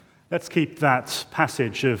Let's keep that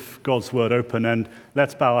passage of God's word open and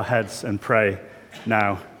let's bow our heads and pray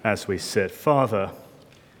now as we sit. Father,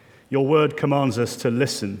 your word commands us to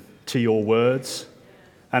listen to your words,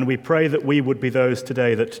 and we pray that we would be those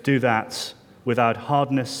today that do that without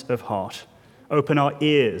hardness of heart. Open our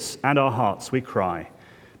ears and our hearts, we cry,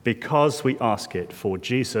 because we ask it for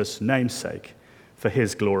Jesus' name's sake, for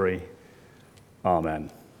his glory. Amen.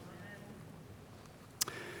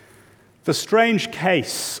 The Strange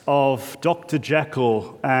Case of Dr.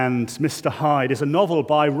 Jekyll and Mr. Hyde is a novel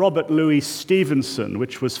by Robert Louis Stevenson,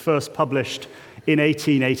 which was first published in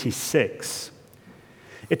 1886.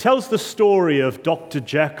 It tells the story of Dr.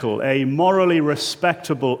 Jekyll, a morally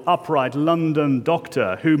respectable, upright London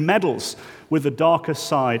doctor who meddles with the darker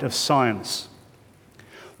side of science.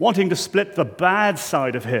 Wanting to split the bad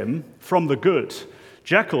side of him from the good,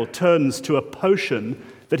 Jekyll turns to a potion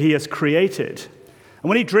that he has created. And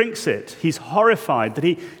when he drinks it, he's horrified that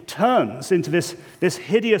he turns into this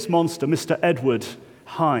hideous monster, Mr. Edward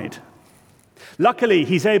Hyde. Luckily,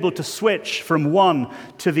 he's able to switch from one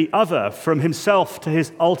to the other, from himself to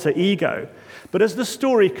his alter ego. But as the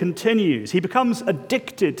story continues, he becomes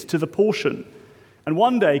addicted to the potion, and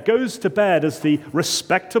one day goes to bed as the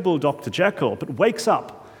respectable Dr. Jekyll, but wakes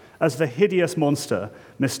up as the hideous monster,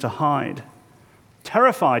 Mr. Hyde.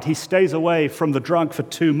 Terrified, he stays away from the drug for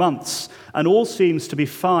 2 months, and all seems to be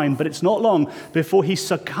fine, but it's not long before he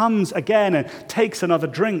succumbs again and takes another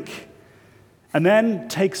drink, and then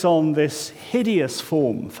takes on this hideous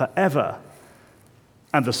form forever,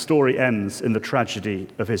 and the story ends in the tragedy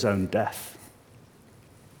of his own death.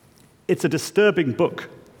 It's a disturbing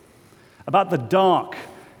book about the dark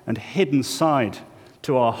and hidden side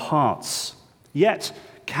to our hearts, yet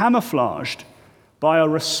camouflaged by a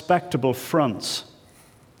respectable front.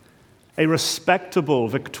 A respectable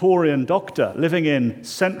Victorian doctor living in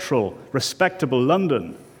central, respectable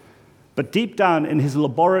London. But deep down in his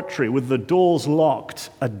laboratory, with the doors locked,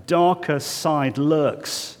 a darker side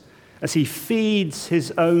lurks as he feeds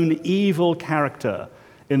his own evil character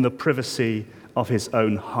in the privacy of his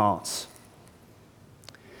own heart.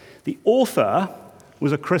 The author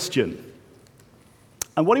was a Christian,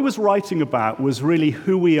 and what he was writing about was really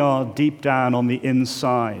who we are deep down on the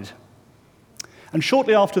inside. And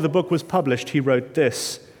shortly after the book was published, he wrote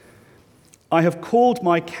this: "I have called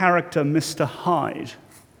my character Mr. Hyde,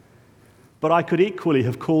 but I could equally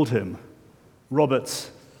have called him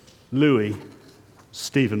Robert Louis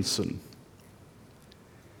Stevenson."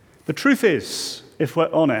 The truth is, if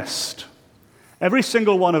we're honest, every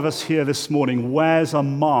single one of us here this morning wears a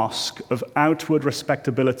mask of outward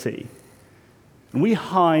respectability, and we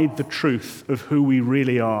hide the truth of who we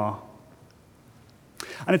really are.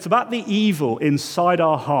 And it's about the evil inside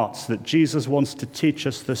our hearts that Jesus wants to teach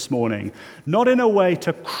us this morning, not in a way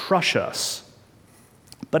to crush us,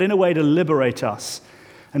 but in a way to liberate us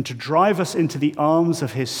and to drive us into the arms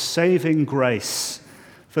of his saving grace.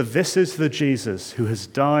 For this is the Jesus who has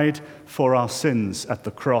died for our sins at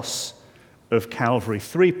the cross of Calvary.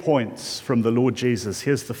 3 points from the Lord Jesus.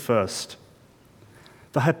 Here's the first: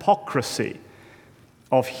 the hypocrisy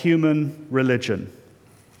of human religion.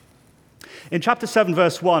 In chapter 7,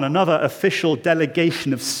 verse 1, another official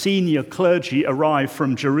delegation of senior clergy arrived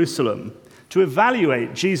from Jerusalem to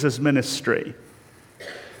evaluate Jesus' ministry.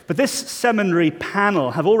 But this seminary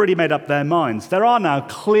panel have already made up their minds. There are now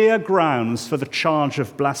clear grounds for the charge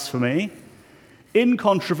of blasphemy,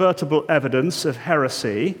 incontrovertible evidence of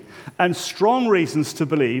heresy, and strong reasons to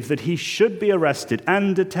believe that he should be arrested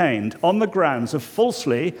and detained on the grounds of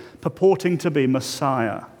falsely purporting to be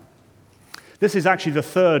Messiah. This is actually the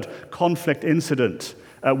third conflict incident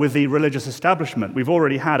with the religious establishment. We've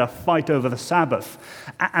already had a fight over the Sabbath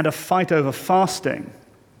and a fight over fasting.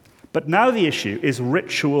 But now the issue is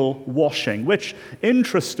ritual washing, which,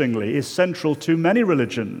 interestingly, is central to many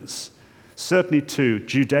religions, certainly to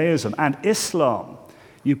Judaism and Islam.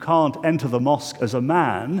 You can't enter the mosque as a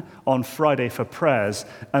man on Friday for prayers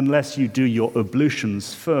unless you do your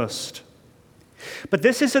ablutions first. But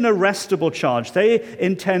this is an arrestable charge. They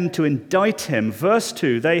intend to indict him. Verse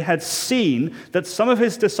 2, they had seen that some of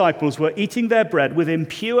his disciples were eating their bread with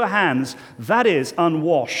impure hands, that is,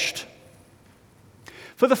 unwashed.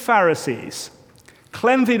 For the Pharisees,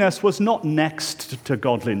 cleanliness was not next to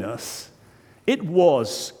godliness. It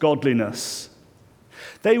was godliness.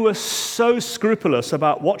 They were so scrupulous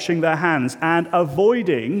about washing their hands and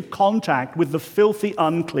avoiding contact with the filthy,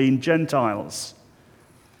 unclean Gentiles.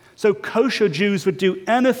 So kosher Jews would do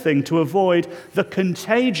anything to avoid the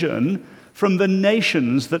contagion from the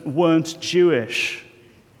nations that weren't Jewish.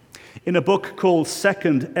 In a book called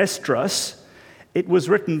Second Esdras, it was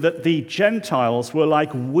written that the Gentiles were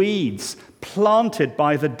like weeds planted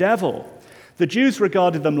by the devil. The Jews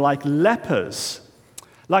regarded them like lepers,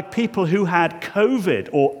 like people who had COVID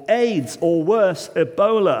or AIDS or worse,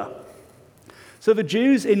 Ebola. So the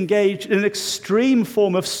Jews engaged in an extreme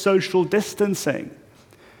form of social distancing.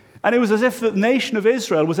 And it was as if the nation of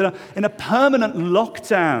Israel was in a permanent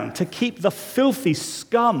lockdown to keep the filthy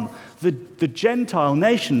scum, the Gentile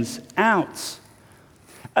nations, out.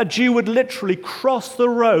 A Jew would literally cross the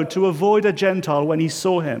road to avoid a Gentile when he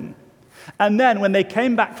saw him. And then when they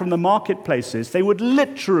came back from the marketplaces, they would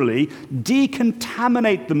literally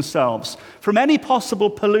decontaminate themselves from any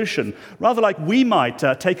possible pollution, rather like we might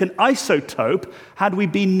take an isotope had we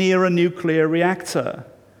been near a nuclear reactor.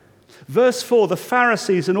 Verse 4, the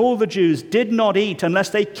Pharisees and all the Jews did not eat unless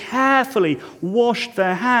they carefully washed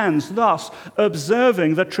their hands, thus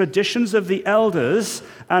observing the traditions of the elders.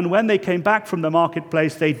 And when they came back from the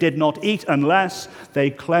marketplace, they did not eat unless they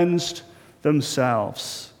cleansed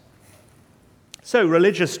themselves. So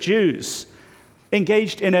religious Jews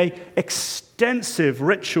engaged in an extensive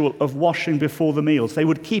ritual of washing before the meals. They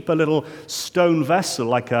would keep a little stone vessel,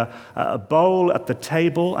 like a bowl at the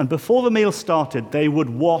table, and before the meal started, they would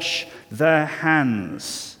wash their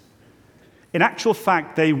hands. In actual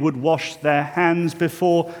fact, they would wash their hands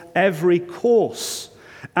before every course,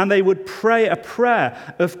 and they would pray a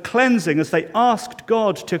prayer of cleansing as they asked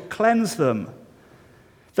God to cleanse them.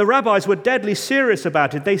 The rabbis were deadly serious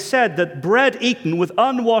about it. They said that bread eaten with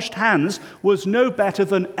unwashed hands was no better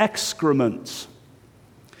than excrement.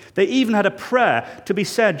 They even had a prayer to be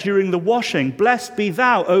said during the washing. Blessed be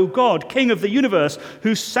thou, O God, King of the universe,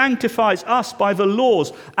 who sanctifies us by the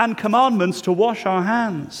laws and commandments to wash our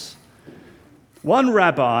hands. One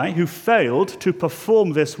rabbi who failed to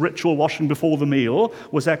perform this ritual washing before the meal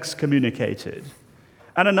was excommunicated.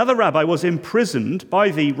 And another rabbi was imprisoned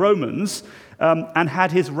by the Romans and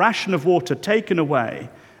had his ration of water taken away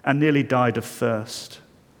and nearly died of thirst.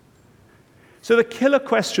 So the killer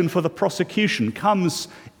question for the prosecution comes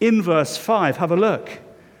in verse 5. Have a look.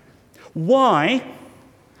 Why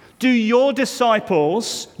do your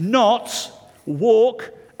disciples not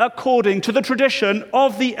walk according to the tradition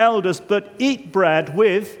of the elders, but eat bread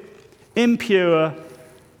with impure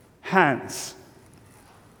hands?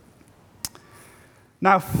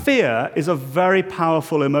 Now, fear is a very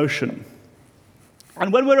powerful emotion.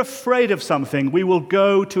 And when we're afraid of something, we will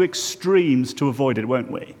go to extremes to avoid it, won't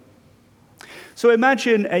we? So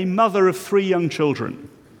imagine a mother of 3 young children.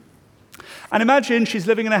 And imagine she's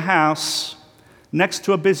living in a house next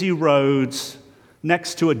to a busy road,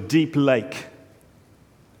 next to a deep lake.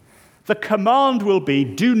 The command will be,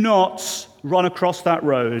 do not run across that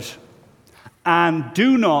road and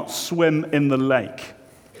do not swim in the lake.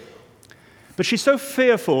 But she's so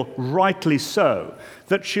fearful, rightly so,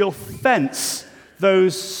 that she'll fence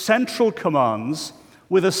those central commands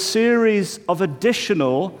with a series of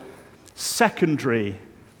additional secondary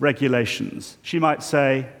regulations. She might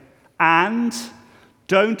say, and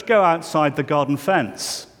don't go outside the garden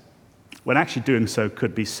fence, when actually doing so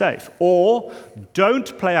could be safe. Or,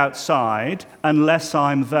 don't play outside unless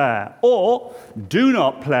I'm there. Or, do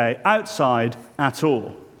not play outside at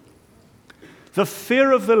all. The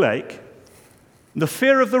fear of the lake, the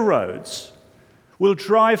fear of the roads, will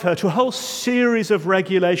drive her to a whole series of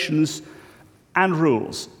regulations and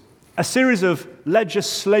rules, a series of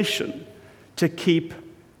legislation to keep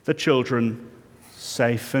the children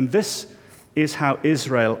safe. And this is how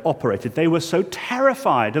Israel operated. They were so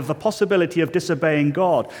terrified of the possibility of disobeying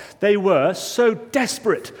God. They were so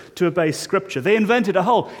desperate to obey Scripture. They invented a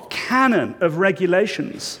whole canon of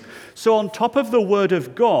regulations. So on top of the Word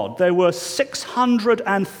of God, there were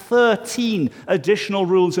 613 additional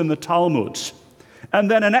rules in the Talmud, and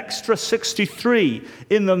then an extra 63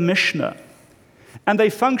 in the Mishnah. And they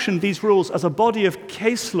functioned, these rules, as a body of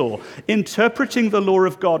case law, interpreting the law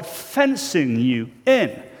of God, fencing you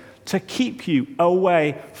in to keep you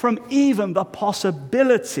away from even the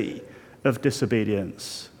possibility of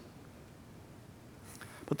disobedience.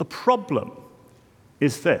 But the problem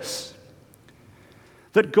is this,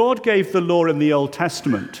 that God gave the law in the Old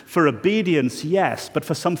Testament for obedience, yes, but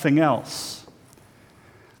for something else.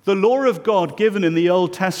 The law of God given in the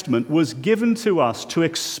Old Testament was given to us to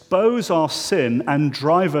expose our sin and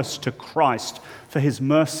drive us to Christ for his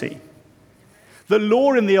mercy. The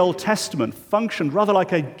law in the Old Testament functioned rather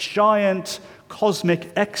like a giant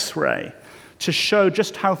cosmic X-ray to show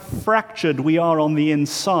just how fractured we are on the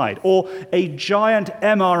inside, or a giant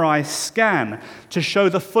MRI scan to show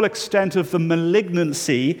the full extent of the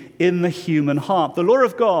malignancy in the human heart. The law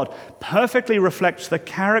of God perfectly reflects the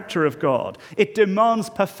character of God. It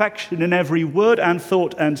demands perfection in every word and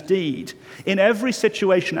thought and deed, in every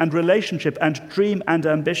situation and relationship and dream and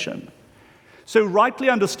ambition. So rightly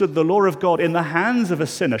understood, the law of God in the hands of a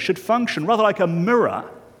sinner should function rather like a mirror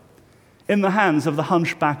in the hands of the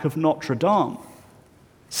hunchback of Notre Dame.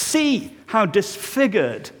 See how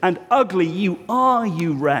disfigured and ugly you are,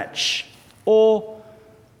 you wretch. Or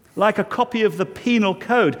like a copy of the penal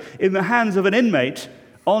code in the hands of an inmate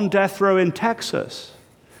on death row in Texas.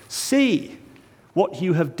 See what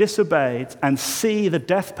you have disobeyed and see the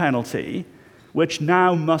death penalty which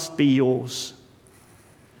now must be yours.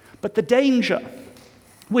 But the danger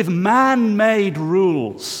with man-made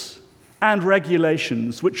rules and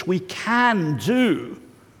regulations, which we can do,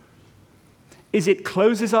 is it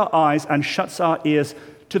closes our eyes and shuts our ears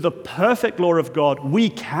to the perfect law of God we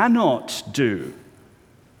cannot do.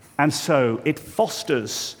 And so it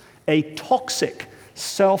fosters a toxic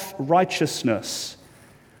self-righteousness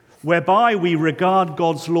whereby we regard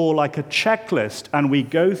God's law like a checklist and we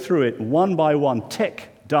go through it one by one, tick,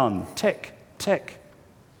 done, tick, tick.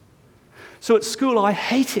 So at school, I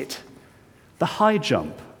hated the high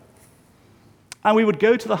jump. And we would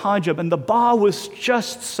go to the high jump, and the bar was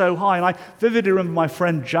just so high. And I vividly remember my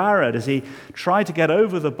friend Jared as he tried to get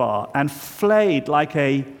over the bar and flayed like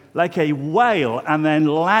a whale and then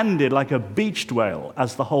landed like a beached whale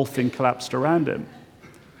as the whole thing collapsed around him.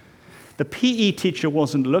 The PE teacher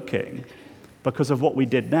wasn't looking because of what we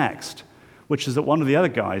did next, which is that one of the other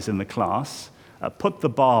guys in the class put the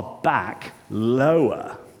bar back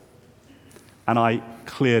lower, and I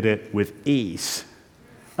cleared it with ease.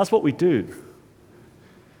 That's what we do.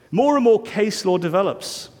 More and more case law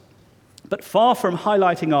develops, but far from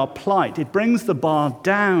highlighting our plight, it brings the bar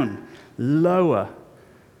down, lower.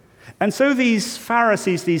 And so these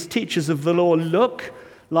Pharisees, these teachers of the law, look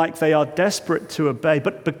like they are desperate to obey,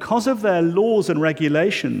 but because of their laws and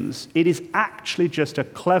regulations, it is actually just a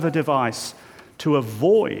clever device to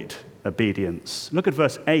avoid obedience. Look at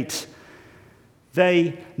verse 8.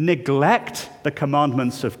 They neglect the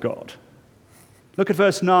commandments of God. Look at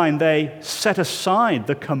verse 9. They set aside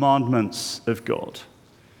the commandments of God.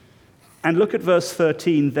 And look at verse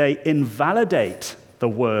 13. They invalidate the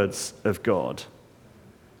words of God.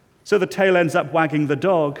 So the tail ends up wagging the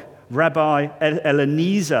dog. Rabbi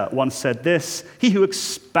Eliezer once said this: he who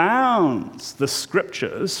expounds the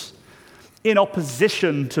scriptures in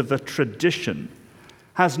opposition to the tradition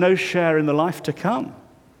has no share in the life to come.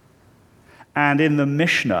 And in the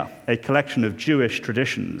Mishnah, a collection of Jewish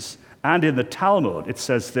traditions, and in the Talmud, it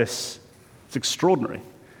says this. It's extraordinary.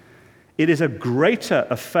 It is a greater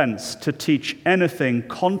offense to teach anything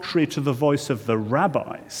contrary to the voice of the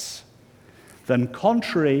rabbis than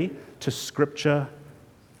contrary to Scripture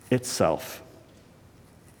itself.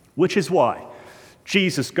 Which is why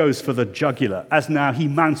Jesus goes for the jugular, as now he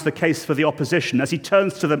mounts the case for the opposition, as he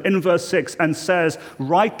turns to them in verse 6 and says,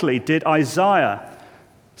 rightly did Isaiah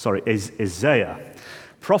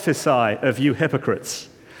prophesy of you hypocrites.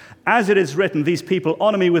 As it is written, these people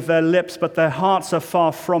honor me with their lips, but their hearts are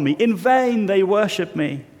far from me. In vain they worship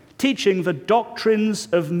me, teaching the doctrines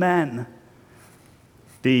of men.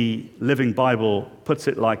 The Living Bible puts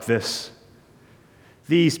it like this: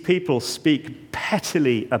 these people speak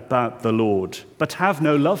pettily about the Lord, but have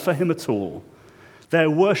no love for him at all.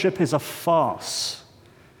 Their worship is a farce,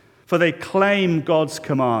 for they claim God's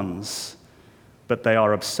commands, but they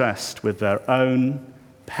are obsessed with their own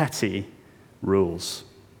petty rules.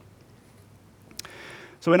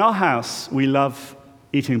 So in our house, we love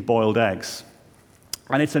eating boiled eggs.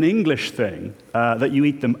 And it's an English thing that you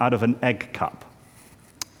eat them out of an egg cup.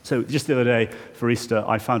 So just the other day for Easter,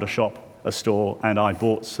 I found a store, and I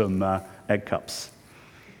bought some egg cups.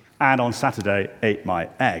 And on Saturday, ate my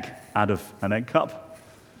egg out of an egg cup.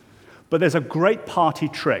 But there's a great party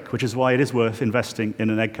trick, which is why it is worth investing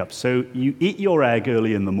in an egg cup. So you eat your egg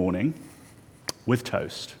early in the morning with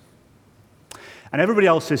toast. And everybody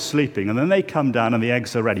else is sleeping, and then they come down and the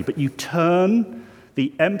eggs are ready. But you turn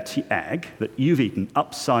the empty egg that you've eaten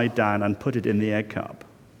upside down and put it in the egg cup.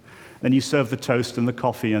 Then you serve the toast and the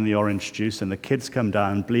coffee and the orange juice, and the kids come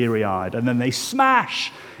down bleary-eyed, and then they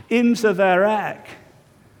smash into their egg.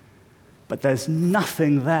 But there's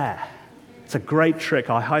nothing there. It's a great trick.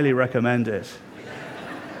 I highly recommend it.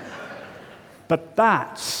 But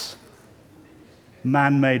that's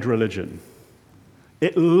man-made religion.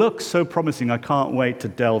 It looks so promising, I can't wait to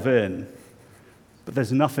delve in. But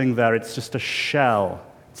there's nothing there. It's just a shell.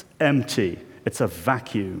 It's empty. It's a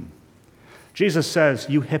vacuum. Jesus says,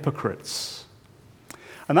 "You hypocrites."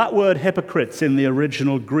 And that word hypocrites in the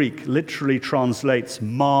original Greek literally translates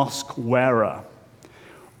mask wearer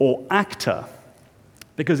or actor.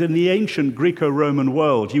 Because in the ancient Greco-Roman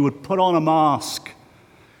world, you would put on a mask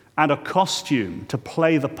and a costume to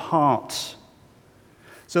play the part.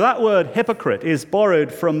 So that word hypocrite is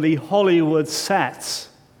borrowed from the Hollywood set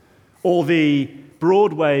or the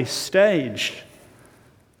Broadway stage.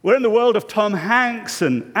 We're in the world of Tom Hanks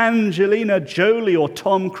and Angelina Jolie or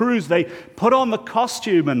Tom Cruise. They put on the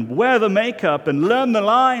costume and wear the makeup and learn the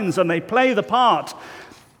lines and they play the part.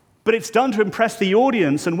 But it's done to impress the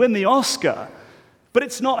audience and win the Oscar. But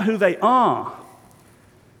it's not who they are.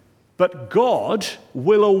 But God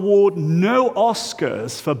will award no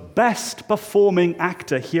Oscars for best performing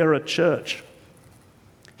actor here at church.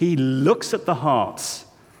 He looks at the hearts.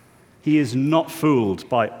 He is not fooled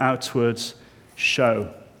by outward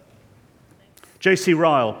show. J.C.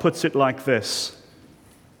 Ryle puts it like this: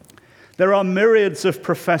 there are myriads of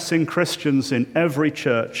professing Christians in every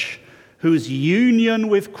church whose union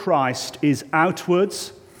with Christ is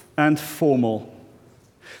outwards and formal.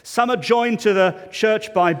 Some are joined to the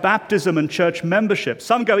church by baptism and church membership.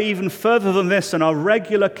 Some go even further than this and are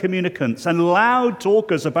regular communicants and loud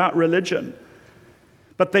talkers about religion.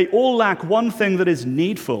 But they all lack one thing that is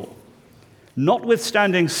needful,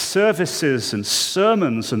 notwithstanding services and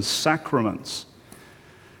sermons and sacraments.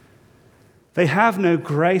 They have no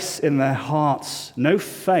grace in their hearts, no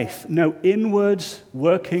faith, no inward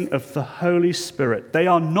working of the Holy Spirit. They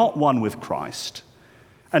are not one with Christ,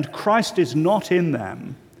 and Christ is not in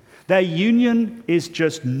them. Their union is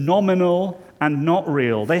just nominal and not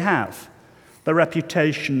real. They have the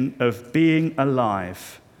reputation of being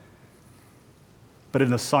alive, but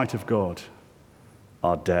in the sight of God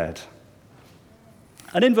are dead.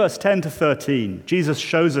 And in verse 10 to 13, Jesus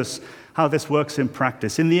shows us how this works in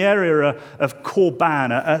practice. In the area of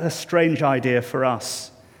Korban, a strange idea for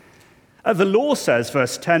us. The law says,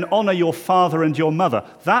 verse 10, honor your father and your mother.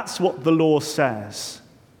 That's what the law says.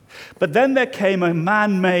 But then there came a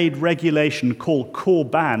man-made regulation called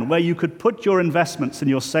Korban, where you could put your investments and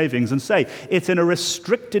your savings and say, it's in a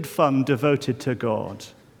restricted fund devoted to God.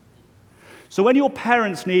 So when your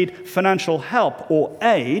parents need financial help or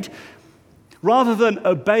aid, rather than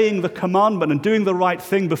obeying the commandment and doing the right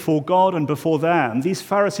thing before God and before them, these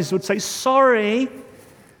Pharisees would say, sorry,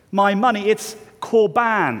 my money, it's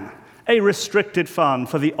Korban, a restricted fund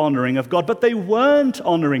for the honoring of God. But they weren't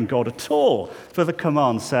honoring God at all, for the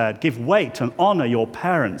command said, give weight and honor your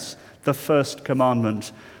parents, the first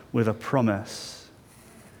commandment with a promise.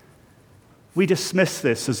 We dismiss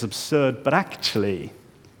this as absurd, but actually,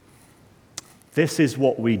 this is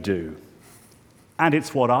what we do, and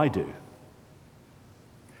it's what I do.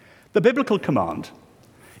 The biblical command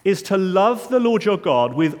is to love the Lord your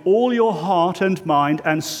God with all your heart and mind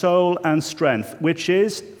and soul and strength, which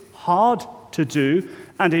is hard to do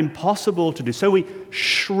and impossible to do. So we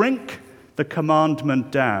shrink the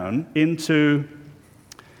commandment down into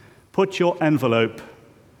put your envelope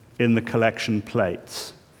in the collection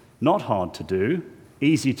plates. Not hard to do,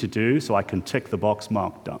 easy to do, so I can tick the box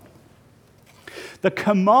marked done. The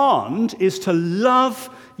command is to love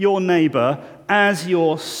your neighbor as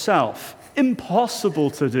yourself. Impossible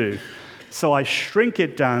to do. So I shrink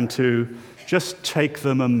it down to just take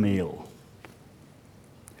them a meal.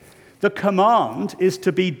 The command is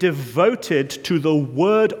to be devoted to the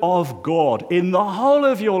Word of God in the whole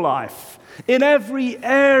of your life, in every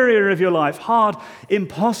area of your life. Hard,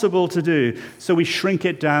 impossible to do. So we shrink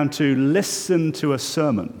it down to listen to a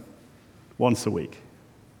sermon once a week.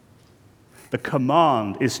 The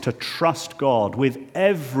command is to trust God with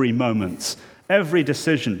every moment, every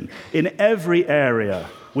decision, in every area.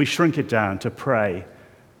 We shrink it down to pray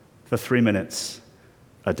for 3 minutes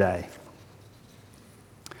a day.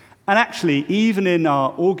 And actually, even in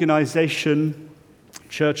our organization,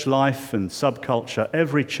 church life and subculture,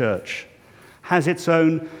 every church has its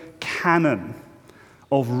own canon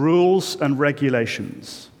of rules and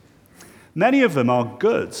regulations. Many of them are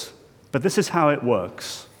good, but this is how it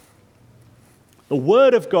works. The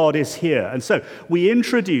Word of God is here, and so we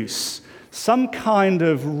introduce some kind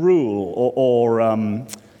of rule or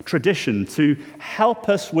tradition to help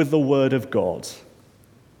us with the Word of God.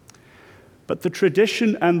 But the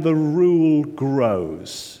tradition and the rule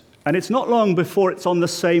grows, and it's not long before it's on the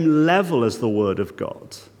same level as the Word of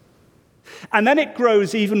God. And then it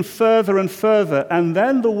grows even further and further, and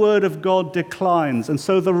then the Word of God declines. And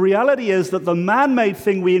so the reality is that the man-made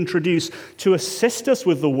thing we introduce to assist us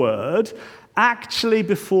with the Word actually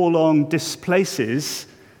before long displaces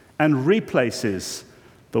and replaces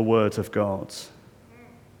the Word of God.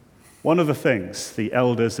 One of the things the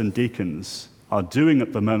elders and deacons are doing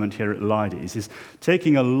at the moment here at Leides is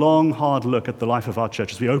taking a long, hard look at the life of our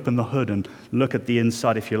church as we open the hood and look at the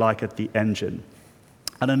inside, if you like, at the engine.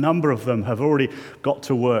 And a number of them have already got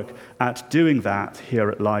to work at doing that here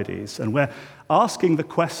at Leides. And we're asking the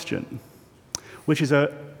question, which is an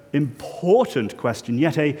important question,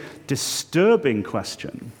 yet a disturbing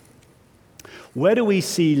question. Where do we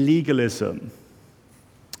see legalism,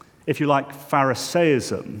 if you like,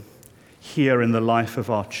 Pharisaism, here in the life of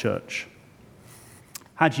our church?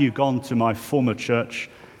 Had you gone to my former church,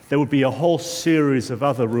 there would be a whole series of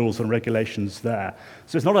other rules and regulations there.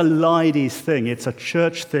 So it's not a Leides thing, it's a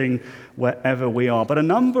church thing wherever we are. But a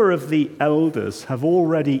number of the elders have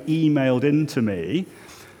already emailed into me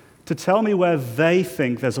to tell me where they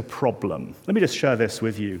think there's a problem. Let me just share this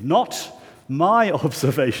with you. Not my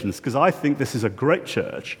observations, because I think this is a great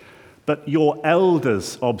church, but your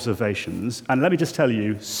elders' observations, and let me just tell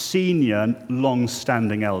you, senior,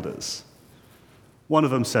 long-standing elders. One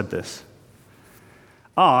of them said this: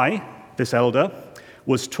 I, this elder,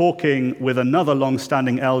 was talking with another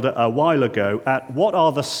long-standing elder a while ago at what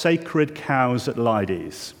are the sacred cows at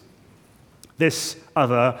Leides. This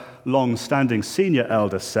other long-standing senior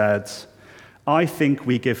elder said, I think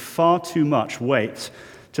we give far too much weight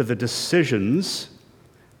to the decisions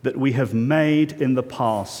that we have made in the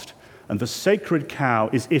past. And the sacred cow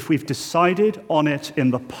is if we've decided on it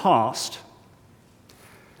in the past,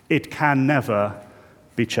 it can never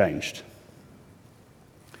be changed.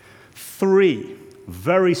 3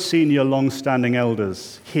 very senior, long-standing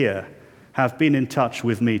elders here have been in touch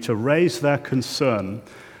with me to raise their concern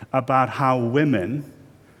about how women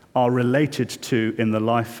are related to in the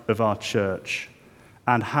life of our church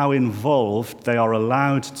and how involved they are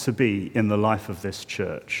allowed to be in the life of this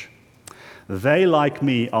church. They, like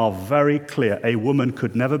me, are very clear. A woman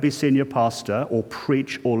could never be senior pastor or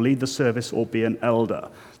preach or lead the service or be an elder.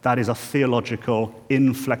 That is a theological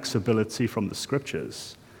inflexibility from the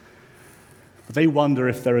scriptures. They wonder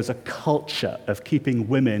if there is a culture of keeping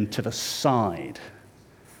women to the side.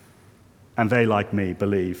 And they, like me,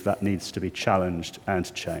 believe that needs to be challenged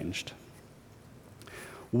and changed.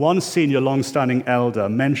 One senior long-standing elder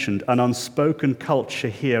mentioned an unspoken culture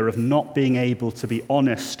here of not being able to be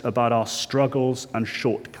honest about our struggles and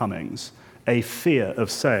shortcomings, a fear of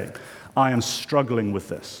saying, I am struggling with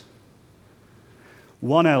this.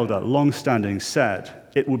 One elder, long-standing, said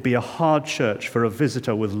it would be a hard church for a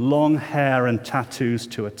visitor with long hair and tattoos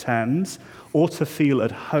to attend or to feel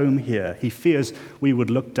at home here. He fears we would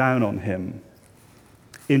look down on him.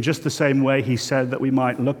 In just the same way, he said that we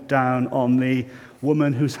might look down on the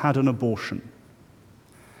woman who's had an abortion,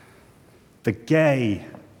 the gay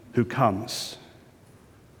who comes,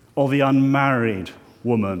 or the unmarried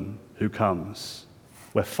woman who comes.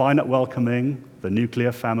 We're fine at welcoming the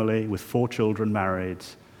nuclear family with 4 children married,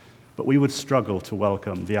 but we would struggle to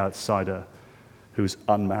welcome the outsider who's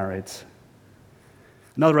unmarried.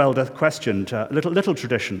 Another elder questioned little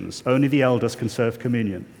traditions. Only the elders can serve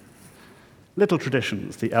communion. Little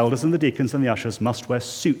traditions. The elders and the deacons and the ushers must wear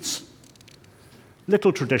suits.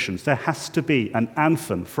 Little traditions. There has to be an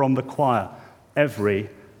anthem from the choir every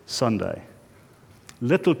Sunday.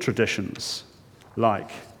 Little traditions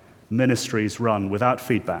like ministries run without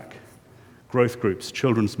feedback, growth groups,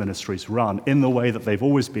 children's ministries run in the way that they've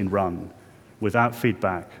always been run, without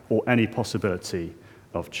feedback or any possibility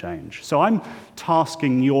of change. So I'm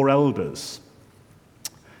tasking your elders.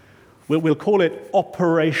 We'll call it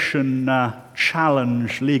Operation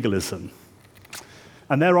Challenge Legalism.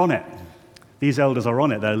 And they're on it. These elders are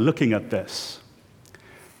on it. They're looking at this.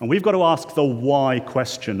 And we've got to ask the why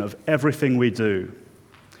question of everything we do.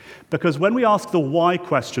 Because when we ask the why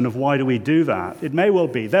question of why do we do that, it may well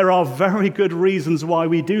be there are very good reasons why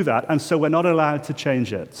we do that, and so we're not allowed to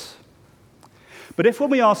change it. But if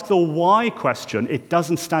when we ask the why question, it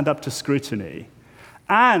doesn't stand up to scrutiny,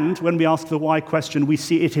 and when we ask the why question, we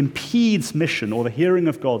see it impedes mission or the hearing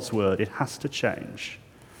of God's word, it has to change.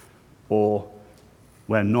 Or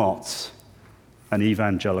we're not an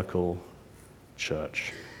evangelical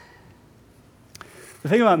church. The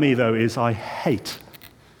thing about me, though, is I hate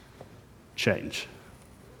change.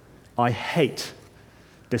 I hate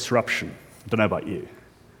disruption. I don't know about you.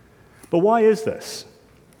 But why is this?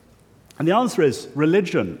 And the answer is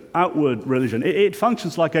religion, outward religion. It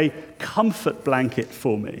functions like a comfort blanket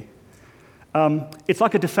for me. It's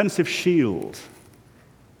like a defensive shield.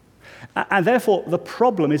 And therefore, the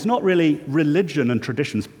problem is not really religion and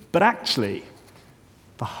traditions, but actually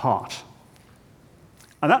the heart.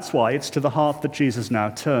 And that's why it's to the heart that Jesus now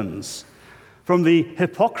turns. From the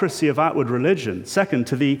hypocrisy of outward religion, second,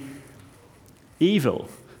 to the evil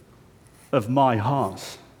of my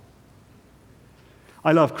heart.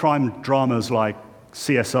 I love crime dramas like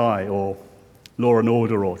CSI or Law and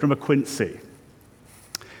Order or remember Quincy.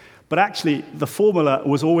 But actually, the formula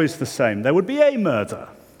was always the same. There would be a murder,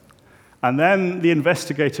 and then the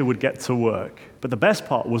investigator would get to work. But the best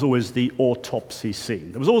part was always the autopsy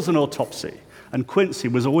scene. There was always an autopsy, and Quincy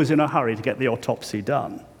was always in a hurry to get the autopsy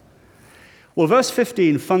done. Well, verse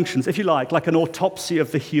 15 functions, if you like an autopsy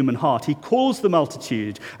of the human heart. He calls the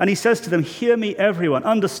multitude, and he says to them, "Hear me, everyone,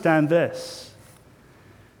 understand this.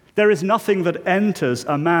 There is nothing that enters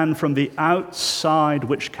a man from the outside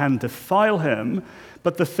which can defile him,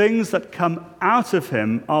 but the things that come out of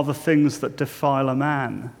him are the things that defile a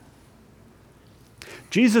man."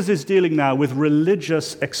 Jesus is dealing now with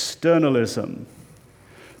religious externalism,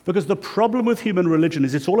 because the problem with human religion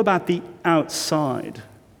is it's all about the outside.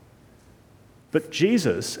 But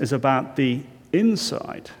Jesus is about the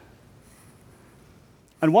inside.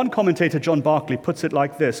 And one commentator, John Barclay, puts it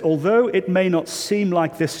like this: although it may not seem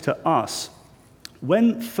like this to us,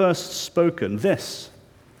 when first spoken, this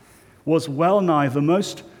was well nigh the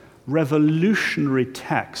most revolutionary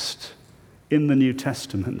text in the New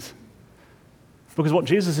Testament. Because what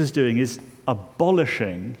Jesus is doing is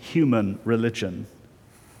abolishing human religion.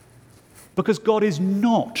 Because God is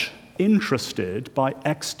not interested by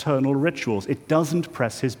external rituals. It doesn't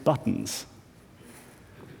press his buttons.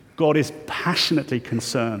 God is passionately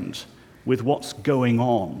concerned with what's going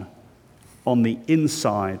on the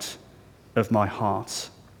inside of my heart.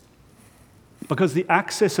 Because the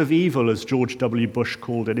axis of evil, as George W. Bush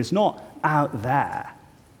called it, is not out there.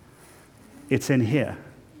 It's in here.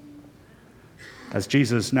 As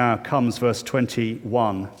Jesus now comes, verse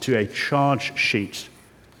 21, to a charge sheet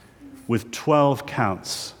with 12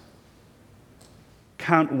 counts.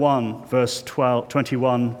 Count 1, verse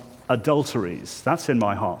 21, adulteries. That's in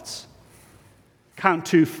my heart. Count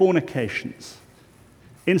 2, fornications.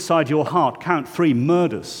 Inside your heart, count 3,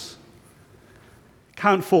 murders.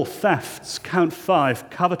 Count 4, thefts. Count 5,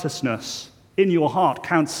 covetousness. In your heart,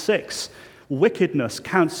 count 6, wickedness.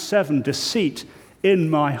 Count 7, deceit in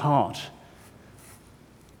my heart.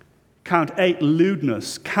 Count 8,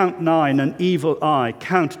 lewdness. Count 9, an evil eye.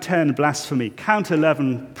 Count 10, blasphemy. Count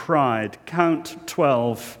 11, pride. Count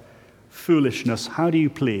 12, foolishness. How do you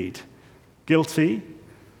plead? Guilty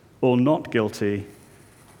or not guilty?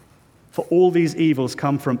 For all these evils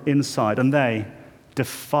come from inside, and they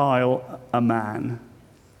defile a man.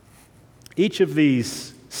 Each of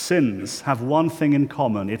these sins have one thing in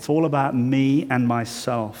common. It's all about me and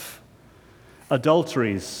myself.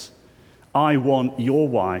 Adulteries, I want your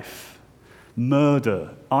wife.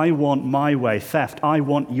 Murder, I want my way. Theft, I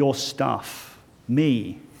want your stuff.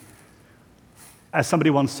 Me. As somebody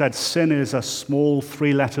once said, sin is a small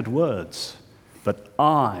three-lettered word, but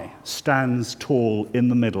I stands tall in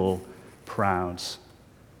the middle, proud.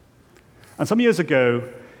 And some years ago,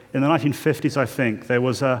 in the 1950s, I think, there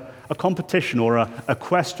was a competition or a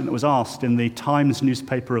question that was asked in the Times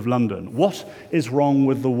newspaper of London. What is wrong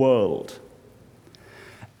with the world?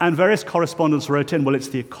 And various correspondents wrote in, well, it's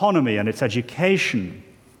the economy and it's education.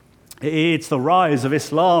 It's the rise of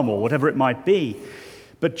Islam or whatever it might be.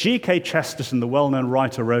 But G.K. Chesterton, the well-known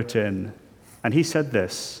writer, wrote in, and he said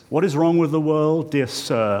this: "What is wrong with the world, dear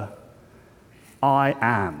sir? I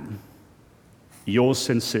am. Yours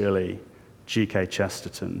sincerely, G.K.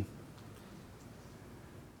 Chesterton."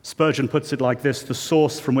 Spurgeon puts it like this: "The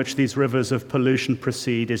source from which these rivers of pollution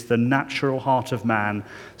proceed is the natural heart of man.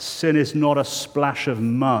 Sin is not a splash of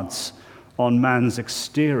mud on man's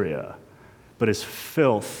exterior, but is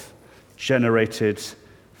filth generated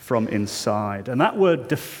from inside." And that word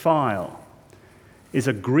defile is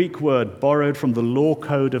a Greek word borrowed from the law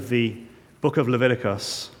code of the book of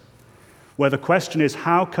Leviticus, where the question is,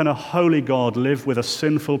 how can a holy God live with a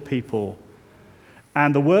sinful people?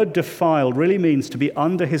 And the word defiled really means to be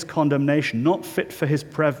under his condemnation, not fit for his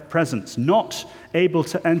presence, not able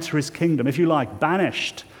to enter his kingdom, if you like,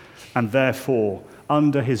 banished, and therefore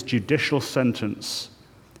under his judicial sentence,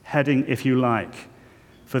 heading, if you like,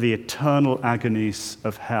 for the eternal agonies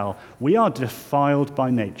of hell. We are defiled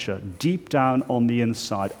by nature, deep down on the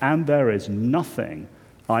inside, and there is nothing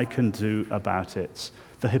I can do about it.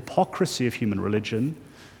 The hypocrisy of human religion,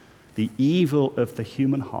 the evil of the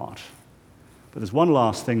human heart. But there's one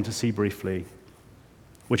last thing to see briefly,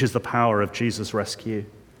 which is the power of Jesus' rescue.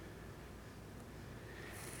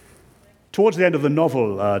 Towards the end of the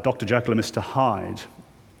novel, Dr. Jekyll and Mr. Hyde,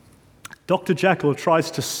 Dr. Jekyll tries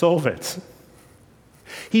to solve it.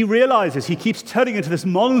 He realizes he keeps turning into this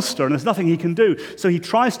monster and there's nothing he can do. So he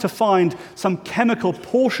tries to find some chemical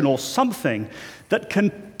portion or something that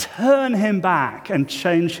can turn him back and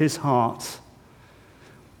change his heart.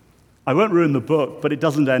 I won't ruin the book, but it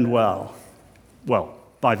doesn't end well. Well,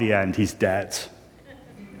 by the end, he's dead.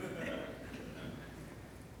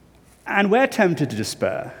 And we're tempted to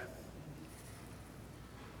despair.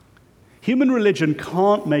 Human religion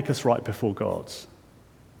can't make us right before God,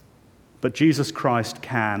 but Jesus Christ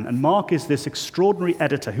can. And Mark is this extraordinary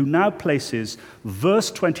editor who now places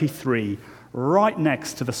verse 23 right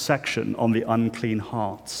next to the section on the unclean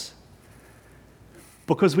hearts.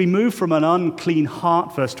 Because we move from an unclean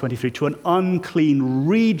heart, verse 23, to an unclean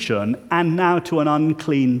region, and now to an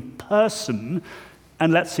unclean person.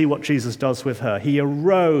 And let's see what Jesus does with her. He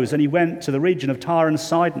arose and he went to the region of Tyre and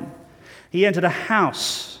Sidon. He entered a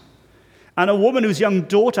house, and a woman whose young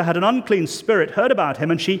daughter had an unclean spirit heard about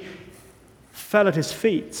him, and she fell at his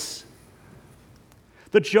feet.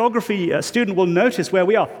 The geography student will notice where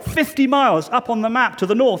we are, 50 miles up on the map to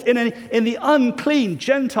the north, in the unclean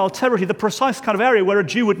Gentile territory, the precise kind of area where a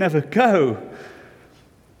Jew would never go.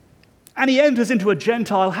 And he enters into a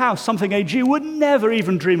Gentile house, something a Jew would never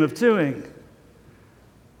even dream of doing.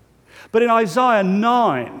 But in Isaiah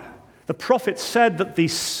 9, the prophet said that the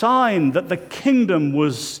sign that the kingdom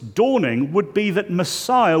was dawning would be that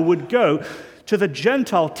Messiah would go to the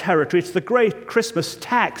Gentile territory. It's the great Christmas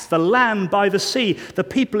tax, the land by the sea, the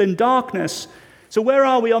people in darkness. So where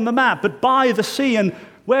are we on the map? But by the sea. And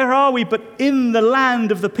where are we but in the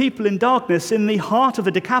land of the people in darkness, in the heart of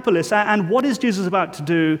the Decapolis? And what is Jesus about to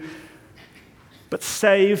do but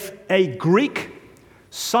save a Greek,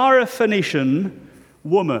 Syrophoenician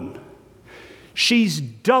woman? She's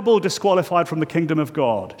double disqualified from the kingdom of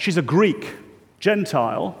God. She's a Greek,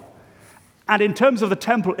 Gentile. And in terms of the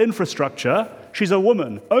temple infrastructure, she's a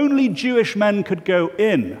woman. Only Jewish men could go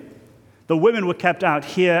in. The women were kept out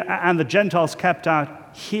here, and the Gentiles kept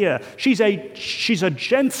out here. She's a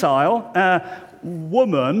Gentile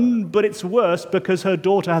woman, but it's worse because her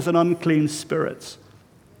daughter has an unclean spirit.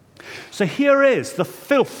 So here is the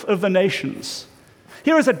filth of the nations.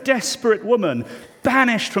 Here is a desperate woman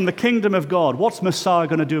banished from the kingdom of God. What's Messiah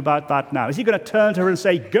going to do about that now? Is he going to turn to her and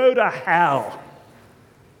say, "Go to hell"?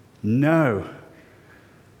 No.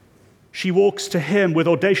 She walks to him with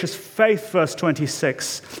audacious faith, verse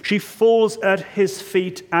 26. She falls at his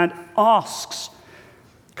feet and asks,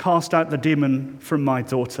 "Cast out the demon from my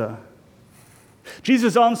daughter."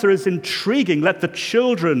 Jesus' answer is intriguing. Let the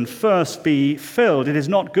children first be filled. It is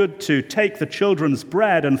not good to take the children's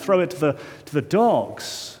bread and throw it to the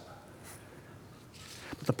dogs.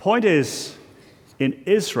 But the point is, in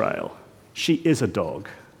Israel, she is a dog.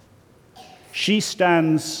 She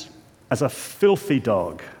stands as a filthy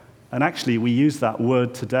dog. And actually, we use that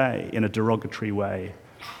word today in a derogatory way.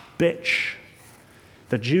 Bitch.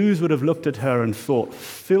 The Jews would have looked at her and thought,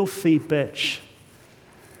 filthy bitch.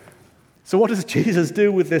 So what does Jesus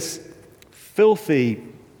do with this filthy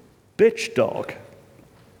bitch dog?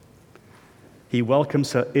 He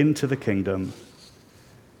welcomes her into the kingdom.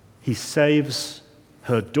 He saves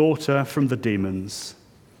her daughter from the demons.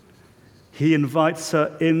 He invites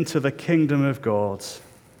her into the kingdom of God.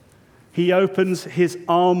 He opens his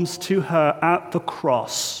arms to her at the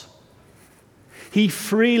cross. He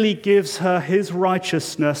freely gives her his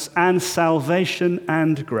righteousness and salvation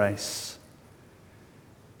and grace.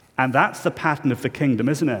 And that's the pattern of the kingdom,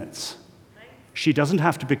 isn't it? She doesn't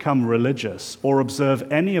have to become religious or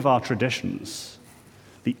observe any of our traditions.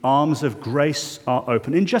 The arms of grace are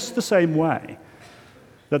open in just the same way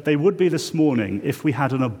that they would be this morning if we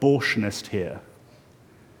had an abortionist here,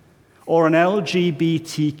 or an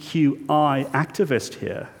LGBTQI activist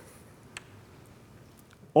here,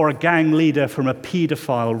 or a gang leader from a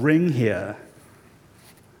pedophile ring here,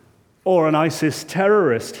 or an ISIS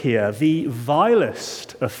terrorist here, the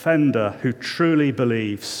vilest offender who truly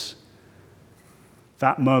believes.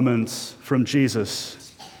 That moment from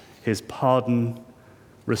Jesus, his pardon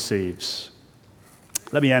receives.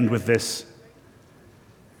 Let me end with this.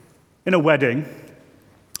 In a wedding,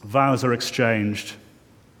 vows are exchanged,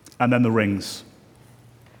 and then the rings.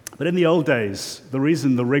 But in the old days, the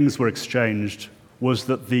reason the rings were exchanged was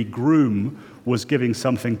that the groom was giving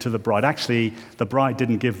something to the bride. Actually, the bride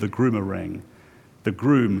didn't give the groom a ring. The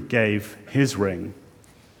groom gave his ring.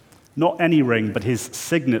 Not any ring, but his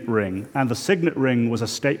signet ring. And the signet ring was a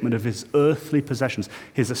statement of his earthly possessions,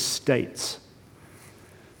 his estates.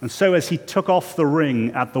 And so as he took off the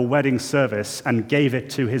ring at the wedding service and gave it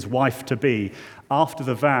to his wife-to-be after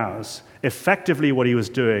the vows, effectively what he was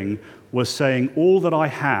doing was saying, "All that I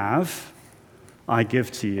have, I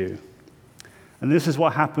give to you." And this is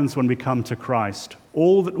what happens when we come to Christ.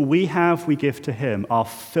 All that we have, we give to him, our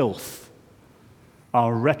filth,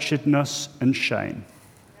 our wretchedness and shame.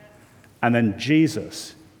 And then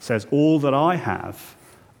Jesus says, "All that I have,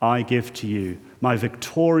 I give to you, my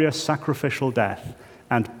victorious sacrificial death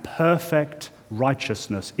and perfect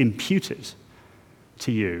righteousness imputed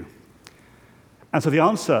to you. And so the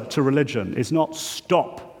answer to religion is not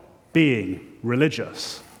stop being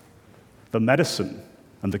religious. The medicine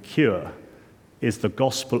and the cure is the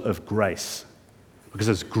gospel of grace. Because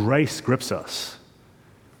as grace grips us,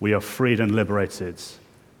 we are freed and liberated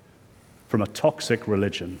from a toxic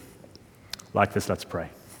religion. Like this, let's pray.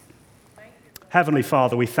 Heavenly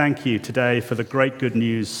Father, we thank you today for the great good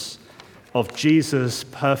news of Jesus'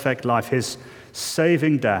 perfect life, his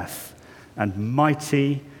saving death and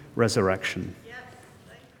mighty resurrection.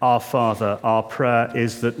 Our Father, our prayer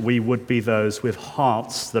is that we would be those with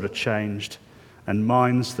hearts that are changed and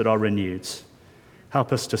minds that are renewed.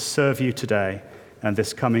 Help us to serve you today and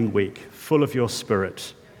this coming week, full of your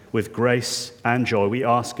Spirit, with grace and joy. We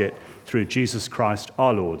ask it through Jesus Christ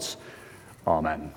our Lord. Amen.